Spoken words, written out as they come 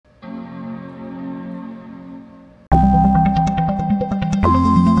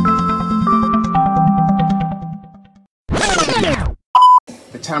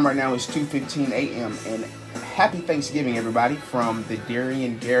time right now is 2:15 a.m. and happy Thanksgiving, everybody, from the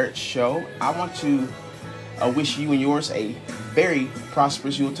Darian Garrett Show. I want to wish you and yours a very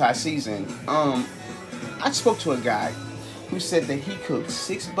prosperous Yuletide season. I spoke to a guy who said that he cooked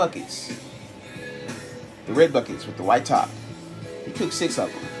 6 buckets, the red buckets with the white top. He cooked 6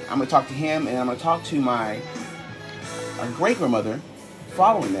 of them. I'm going to talk to him, and I'm going to talk to my great-grandmother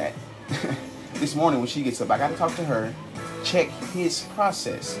following that this morning when she gets up. I got to talk to her, check his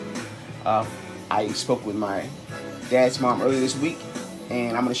process. I spoke with my dad's mom earlier this week,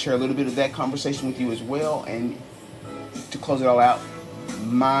 and I'm going to share a little bit of that conversation with you as well. And to close it all out,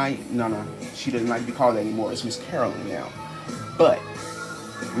 my Nana, she doesn't like to be called that anymore. It's Miss Carolyn now. But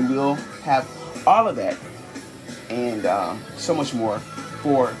we will have all of that and so much more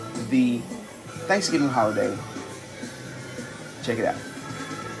for the Thanksgiving holiday. Check it out.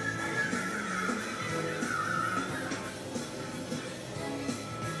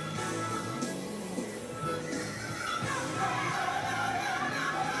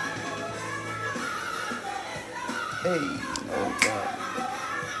 Hey, oh God.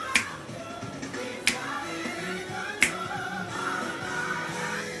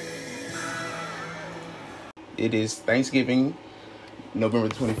 It is Thanksgiving, November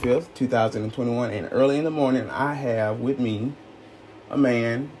 25th, 2021, and early in the morning, I have with me a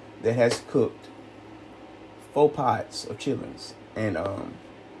man that has cooked 4 pots of chitlins, and I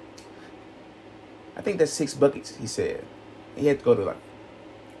think that's 6 buckets, he said. He had to go to like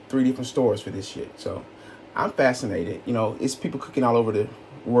 3 different stores for this shit, so I'm fascinated. You know, it's people cooking all over the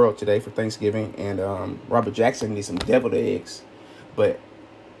world today for Thanksgiving, and Robert Jackson did some deviled eggs, but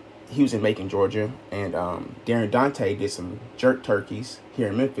he was in Macon, Georgia, and Darren Dante did some jerk turkeys here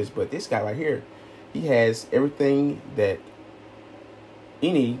in Memphis. But this guy right here, he has everything that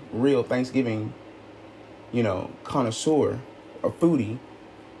any real Thanksgiving, you know, connoisseur or foodie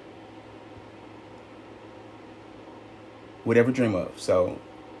would ever dream of. So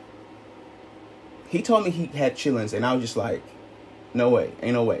he told me he had chitlins, and I was just like, no way,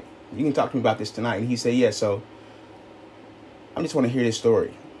 ain't no way. You can talk to me about this tonight. And he said, yeah, so I just want to hear this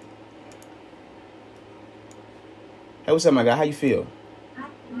story. Hey, what's up, my guy? How you feel?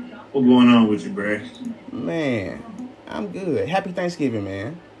 What's going on with you, bro? Man, I'm good. Happy Thanksgiving,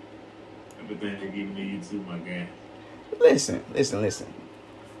 man. Happy Thanksgiving to you too, my guy. Listen.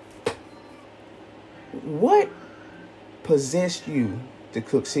 What possessed you to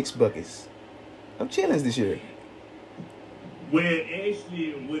cook 6 buckets of chitlins this year? Well,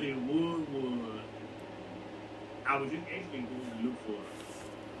 actually, what it was I was just actually going to look for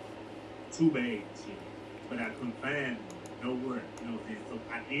 2 bags of chitlins, but I couldn't find nowhere. You know what I'm saying? So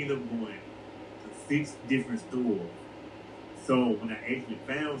I ended up going to 6 different stores. So when I actually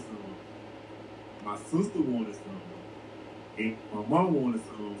found some, my sister wanted some, and my mom wanted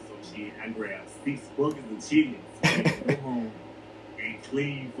some. So I grabbed 6 buckets of chitlins. So I go home and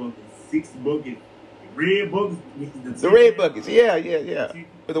clean fucking 6 buckets. Red buckets. The red buckets, yeah.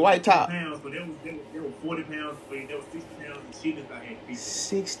 With the white top. Pounds, but there were 40 pounds, but there was 60 pounds of chitlins I had to pick.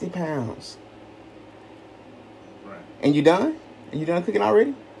 60 pounds. Right. And you done? And you done cooking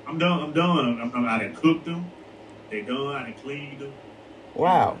already? I'm done. I done cooked them. They done. I done cleaned them.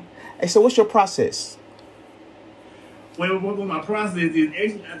 Wow. Hey, so what's your process? Well, what my process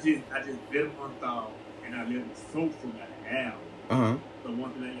is actually I just let them unthaw and I let them soak for about an hour. So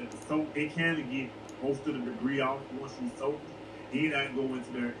once they let them soak, they kind of get most of the debris off once you soak them. Then I can go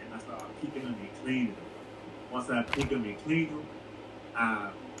into there and I start picking them and cleaning them. Once I pick them and clean them, I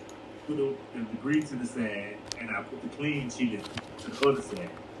put the debris to the side and I put the clean chitlins to the other side.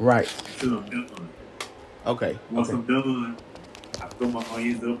 Right. Until I'm done. Okay. Once I'm done, I throw my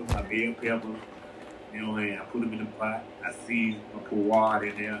onions up and my bell pepper. You know, and I put them in the pot. I season, I put water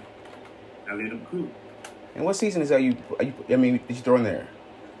in there. I let them cook. And what seasonings did you throw in there?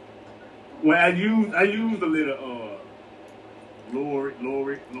 Well, I use a little Lori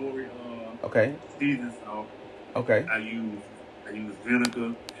okay. season salt. Okay. I use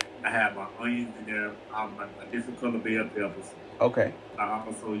vinegar. I have my onions in there. My different color bell peppers. Okay. I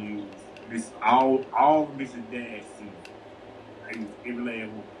also use all Mission Dash season. I use every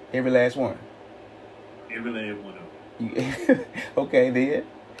last one. Every last one. Every last one of them. Okay, then.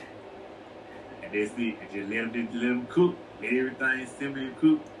 And that's it. And just let them cook. Let everything simmer and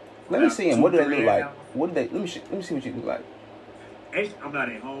cook. Let me see them. What do they look like? Let me see what you look like. Actually, I'm not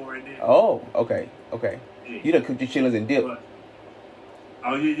at home right now. Oh, okay. Yeah. You done cooked your chitlins and dip.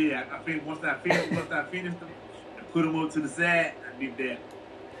 Oh yeah. Once I finish them, I put them up to the side. I did that.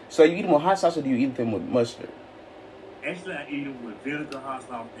 So you eat them with hot sauce or do you eat them with mustard? Actually, I eat them with vinegar, hot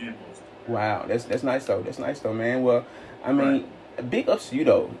sauce, and mustard. Wow, that's nice though. That's nice though, man. Well, I mean, big ups to you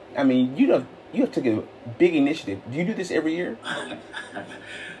though. I mean, you have taken a big initiative. Do you do this every year?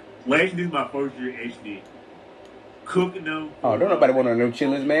 Well, actually, this is my first year actually cooking them. Oh, don't nobody want none of them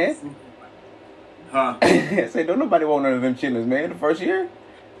chillings, man. Huh? Say, don't nobody want none of them chillings, man. The first year?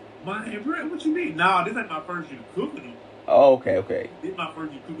 Man, bro, what you mean? Nah, this ain't my first year cooking them. Oh, okay. This is my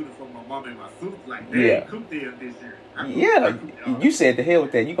first year cooking them for my mom and my sister. Like, they ain't cooked them this year. You said the hell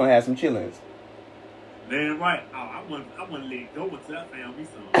with that. You gonna have some chillings. Damn right. Oh, I want to let go until I found me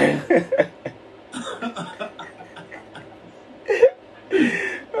some.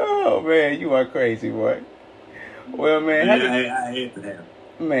 Oh man, you are crazy, boy. Well, man, I had to have.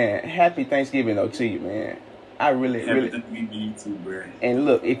 Man, happy Thanksgiving though to you, man. I really. Thanksgiving to you too, bro. And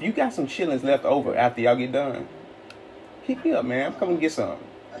look, if you got some chillings left over after y'all get done, hit me up, man. I'm coming to get some.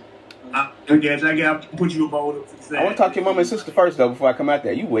 I got to put you a bowl up to the side. I want to talk to your mom and sister first though before I come out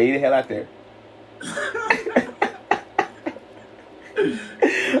there. You way the hell out there.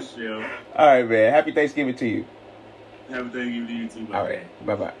 Sure. All right, man. Happy Thanksgiving to you. Happy Thanksgiving to you too, all right.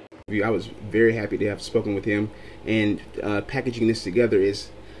 Bye-bye. I was very happy to have spoken with him, and packaging this together is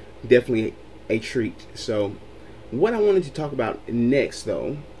definitely a treat. So what I wanted to talk about next,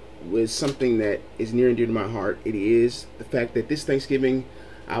 though, was something that is near and dear to my heart. It is the fact that this Thanksgiving,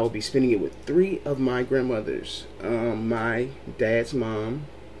 I will be spending it with 3 of my grandmothers. My dad's mom,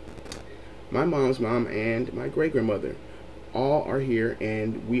 my mom's mom, and my great-grandmother. All are here,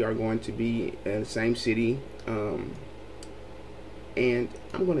 and we are going to be in the same city. And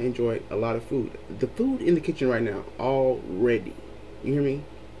I'm going to enjoy a lot of food. The food in the kitchen right now, already. You hear me?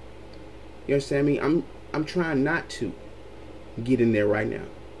 You understand me? I'm trying not to get in there right now.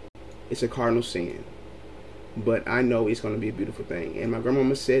 It's a cardinal sin. But I know it's going to be a beautiful thing. And my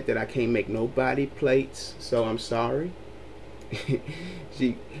grandmama said that I can't make nobody plates, so I'm sorry.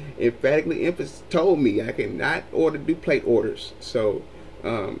 She emphatically told me I cannot do plate orders. So,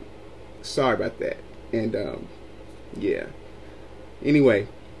 sorry about that. And, yeah. Anyway,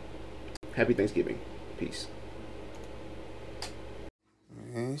 happy Thanksgiving. Peace.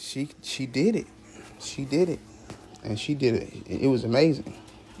 Man, she did it. She did it. And she did it. It was amazing.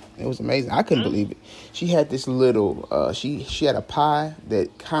 It was amazing. I couldn't believe it. She had this little, she had a pie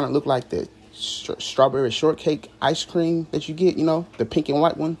that kind of looked like the strawberry shortcake ice cream that you get, you know, the pink and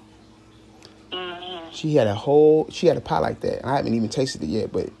white one. She had a pie like that. I haven't even tasted it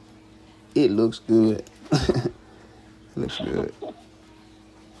yet, but it looks good. It looks good.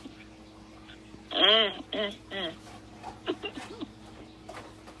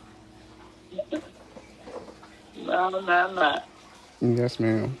 No. Yes,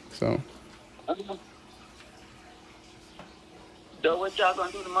 ma'am. So what y'all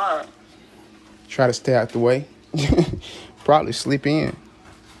gonna do tomorrow? Try to stay out the way. Probably sleep in.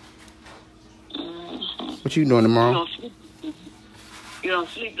 What you doing tomorrow? You don't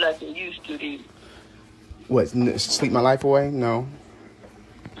sleep like you used to, do you? What, sleep my life away? No.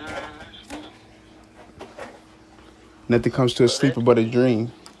 Nothing comes to a sleeper but a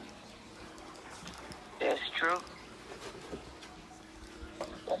dream. That's true.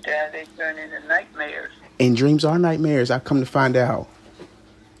 Sometimes they turn into nightmares. And dreams are nightmares, I've come to find out.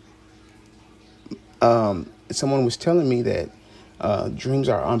 Someone was telling me that dreams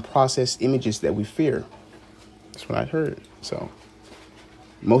are unprocessed images that we fear. That's what I heard. So,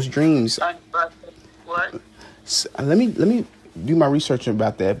 most dreams. What? Let me do my research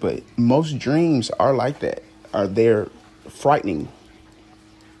about that. But most dreams are like that. They're frightening.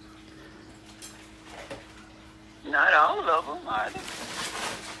 Not all of them, are they?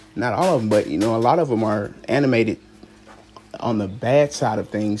 Not all of them, but, you know, a lot of them are animated on the bad side of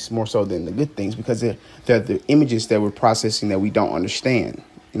things more so than the good things, because they're the images that we're processing that we don't understand.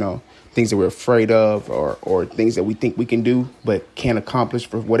 You know, things that we're afraid of, or things that we think we can do but can't accomplish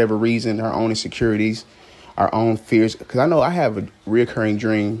for whatever reason, our own insecurities, our own fears. Because I know I have a reoccurring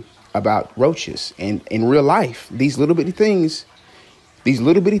dream about roaches, and in real life, these little bitty things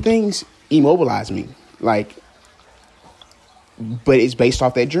immobilize me. Like, but it's based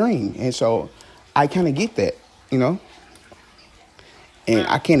off that dream. And so I kind of get that, you know, and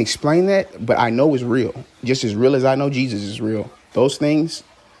I can't explain that, but I know it's real. Just as real as I know Jesus is real. Those things,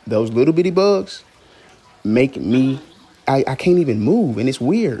 those little bitty bugs make me, I can't even move. And it's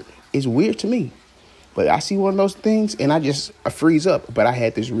weird. It's weird to me. But I see one of those things and I freeze up. But I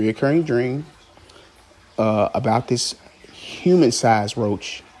had this reoccurring dream about this human-sized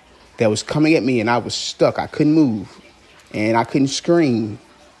roach that was coming at me, and I was stuck. I couldn't move and I couldn't scream.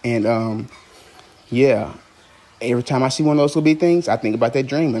 And yeah, every time I see one of those little big things, I think about that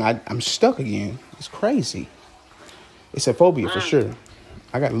dream, and I'm stuck again. It's crazy. It's a phobia for sure.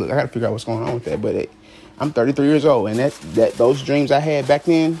 I gotta figure out what's going on with that. But I'm 33 years old, and that those dreams I had back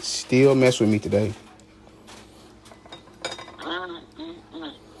then still mess with me today.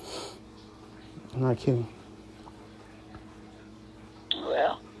 I'm not kidding.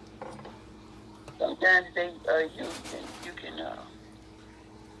 Well, sometimes you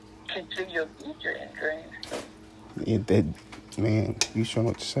can see your future in dreams. Yeah, that man, you sure know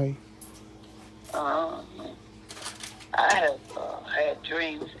what to say? I have had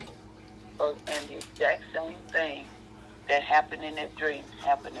dreams, and the exact same thing that happened in that dream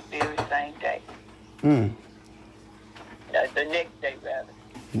happened the very same day. The next day, rather.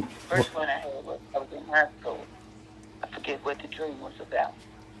 The first one I had was I was in high school. I forget what the dream was about.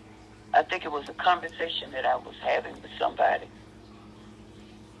 I think it was a conversation that I was having with somebody.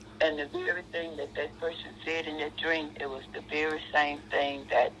 And the very thing that person said in that dream, it was the very same thing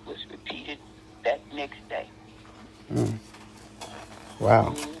that was repeated that next day.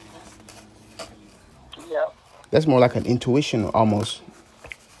 Wow. Yep. That's more like an intuition almost.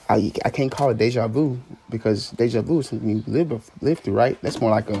 I can't call it deja vu because deja vu is something you live through, right? That's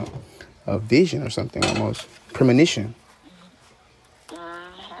more like a vision or something almost. Premonition.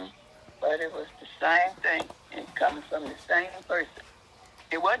 But it was the same thing and coming from the same person.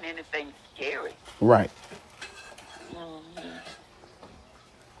 It wasn't anything scary. Right.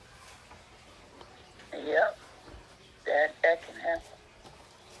 Yep. That can happen.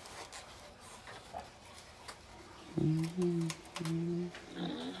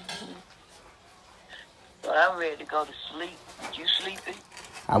 Well, I'm ready to go to sleep. You sleeping?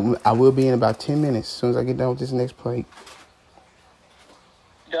 I will be in about 10 minutes as soon as I get done with this next plate.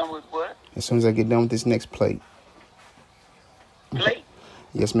 Done with what? As soon as I get done with this next plate. Plate?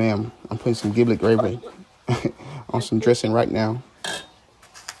 Yes, ma'am. I'm putting some giblet gravy on some dressing right now.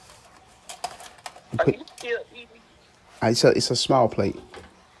 Are you still eating? It's a small plate.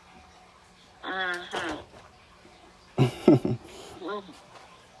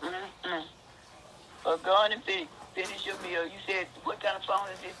 Well, go on and finish your meal. You said, what kind of phone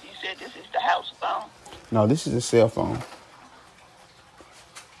is this? You said this is the house phone? No, this is a cell phone.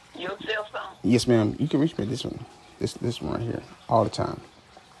 Your cell phone? Yes, ma'am. You can reach me at this one. This one right here. All the time.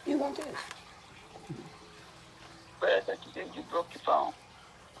 You want this? But I thought you said you broke your phone.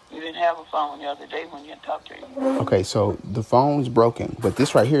 You didn't have a phone the other day when you talked to you. Okay, so the phone's broken, but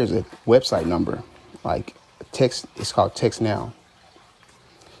this right here is a website number. Like text, it's called Text Now.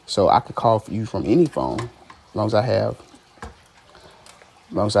 So I could call you from any phone, as long as I have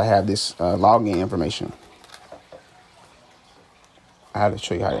this login information. I have to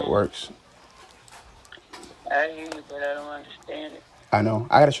show you how that works. I hear you, but I don't understand it. I know.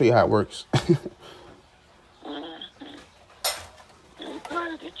 I got to show you how it works.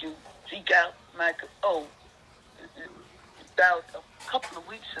 Did you seek out Michael? Oh, about a couple of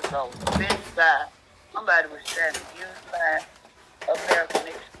weeks ago, Best Buy, somebody was trying to use my American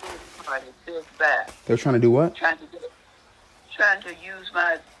Express card at Best Buy. They're trying to do what? Trying to use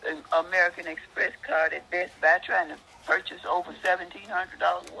my American Express card at Best Buy, trying to purchase over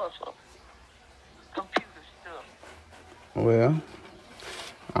 $1,700 worth of computer stuff. Well,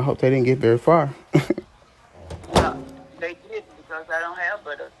 I hope they didn't get very far. Well, they didn't because I don't have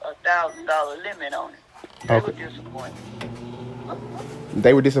but a $1,000 limit on it. They were disappointed.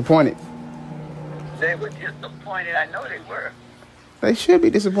 They were disappointed. They were disappointed. I know they were. They should be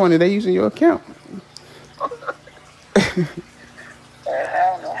disappointed. They're using your account. I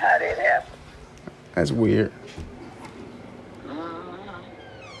don't know how that happened. That's weird.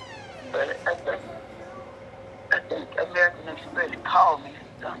 But I think American Express called me for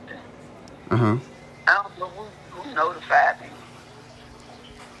something. Uh-huh. I don't know who notified me.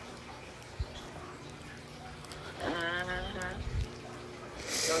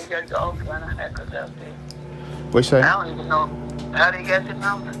 So you got all kind of hackers out there. What'd you say? I don't even know how they got the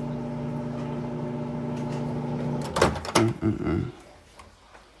number.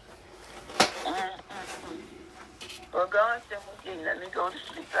 Well, go and let me go to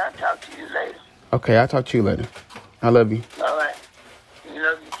sleep. I'll talk to you later. Okay, I'll talk to you later. I love you. All right. You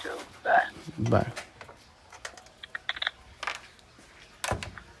love you too. Bye. Bye.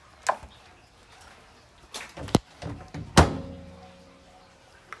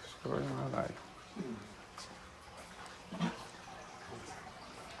 Story of my life.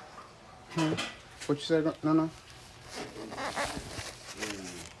 What you said? No.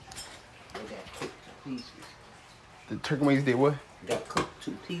 The turkey wings did what? Got cooked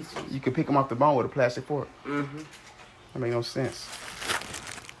 2 pieces. You could pick them off the bone with a plastic fork. Mm-hmm. That make no sense.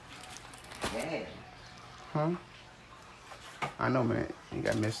 Yeah. Huh? I know, man. You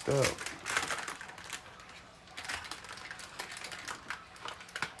got messed up.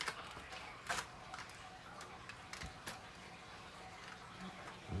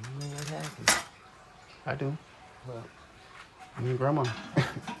 I do. Well, Me and Grandma.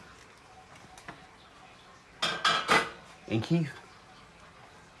 And Keith.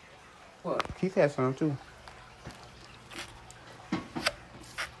 what? Keith has some too.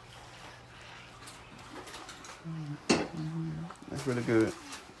 That's really good.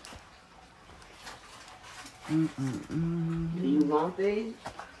 Do you want these?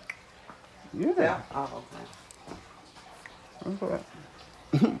 Yeah. Oh, okay. That's all right.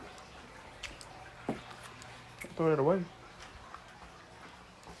 Throw it away.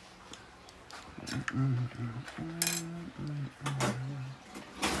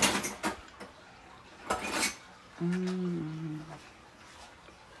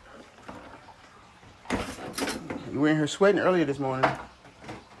 You were in here sweating earlier this morning.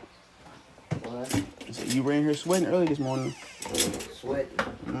 What? I said you were in here sweating early this morning. Sweating.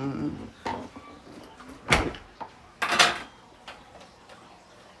 Mm-hmm.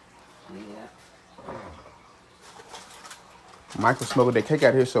 Yeah. Michael smoked that cake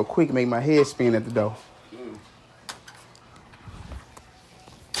out here so quick, it made my head spin at the door.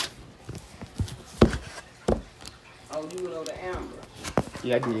 Oh, you know the Amber.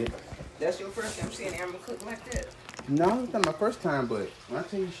 Yeah, I did. That's your first time seeing Amber cook like that? No, it's not my first time, but when I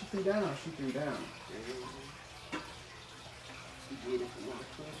tell you she threw down, she threw down. She did it for one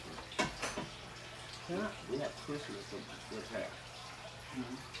Christmas. Yeah. We had Christmas with her.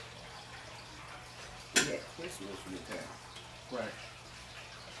 Mm-hmm. We had Christmas with her. Right.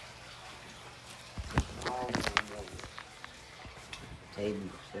 Paul was on the table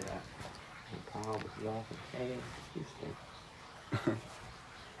set up. And Paul was walking past. He said,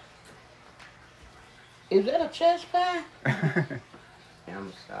 "Is that a chest pie?"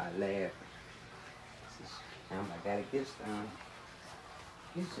 Amber started laughing. I said, Amber, I gotta get some.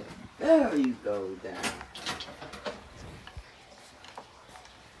 He said, "There you go down."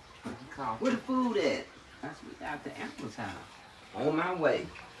 He called, "Where the food at?" I said, "We got the Amber's house. On my way."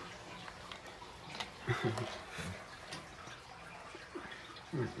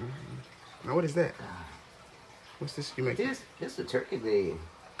 Now what is that? What's this you make? This a turkey leg.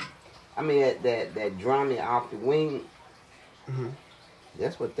 I mean that drummy off the wing. Mm-hmm.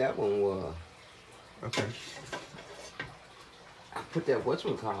 That's what that one was. Okay. I put that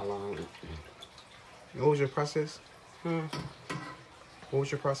whatchamacallit on it. What was your process? Hmm. What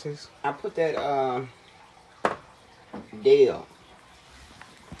was your process? I put that Dale.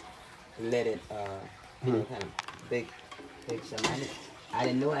 Let it kind of bake some. I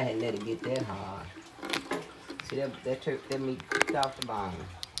didn't know I had let it get that hard. See that meat cooked off the bone.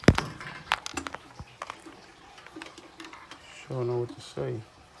 Sure don't know what to say.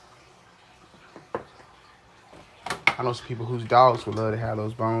 I know some people whose dogs would love to have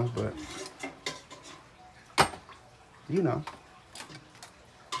those bones, but you know,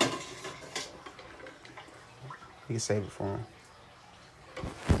 you can save it for them.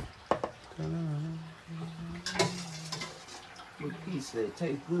 What piece said it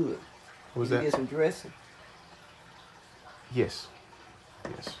tastes good. What was Did you that? get some dressing? Yes.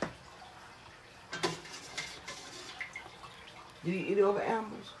 Yes. Do you eat over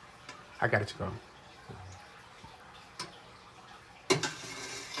Amber's? I got it to go.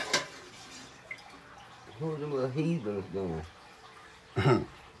 What are them little heathens doing?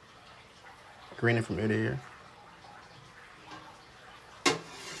 Grinning from ear to ear.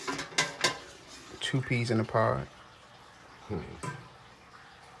 2 peas in a pod.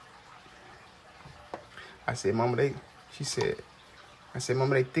 I said, Mama, I said,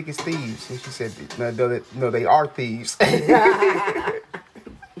 Mama, they thick as thieves. And she said, no, they are thieves.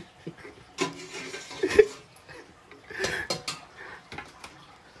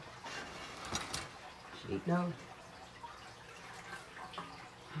 She knows.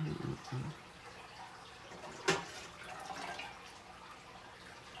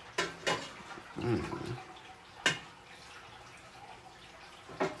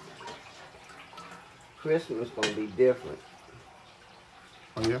 Christmas gonna be different.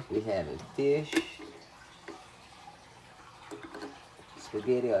 Oh, yeah? We having fish,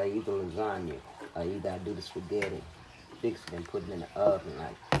 spaghetti, or either lasagna, or either I do the spaghetti, fix it and put it in the oven,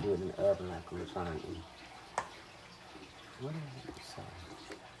 like do it in the oven like a lasagna. What is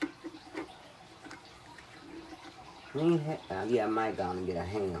it? Green yeah, I might go and get a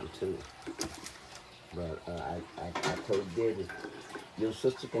ham too. But I told Debbie, your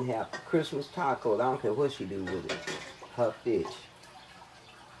sister can have Christmas tacos. I don't care what she do with it. Her fish.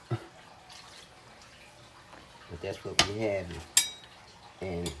 But that's what we have.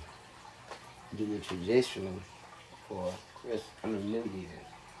 And do the traditional for New Year.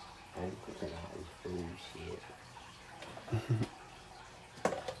 I ain't cooking all this food shit.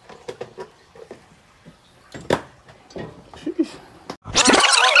 Sheesh.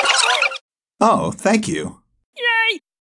 Oh, thank you.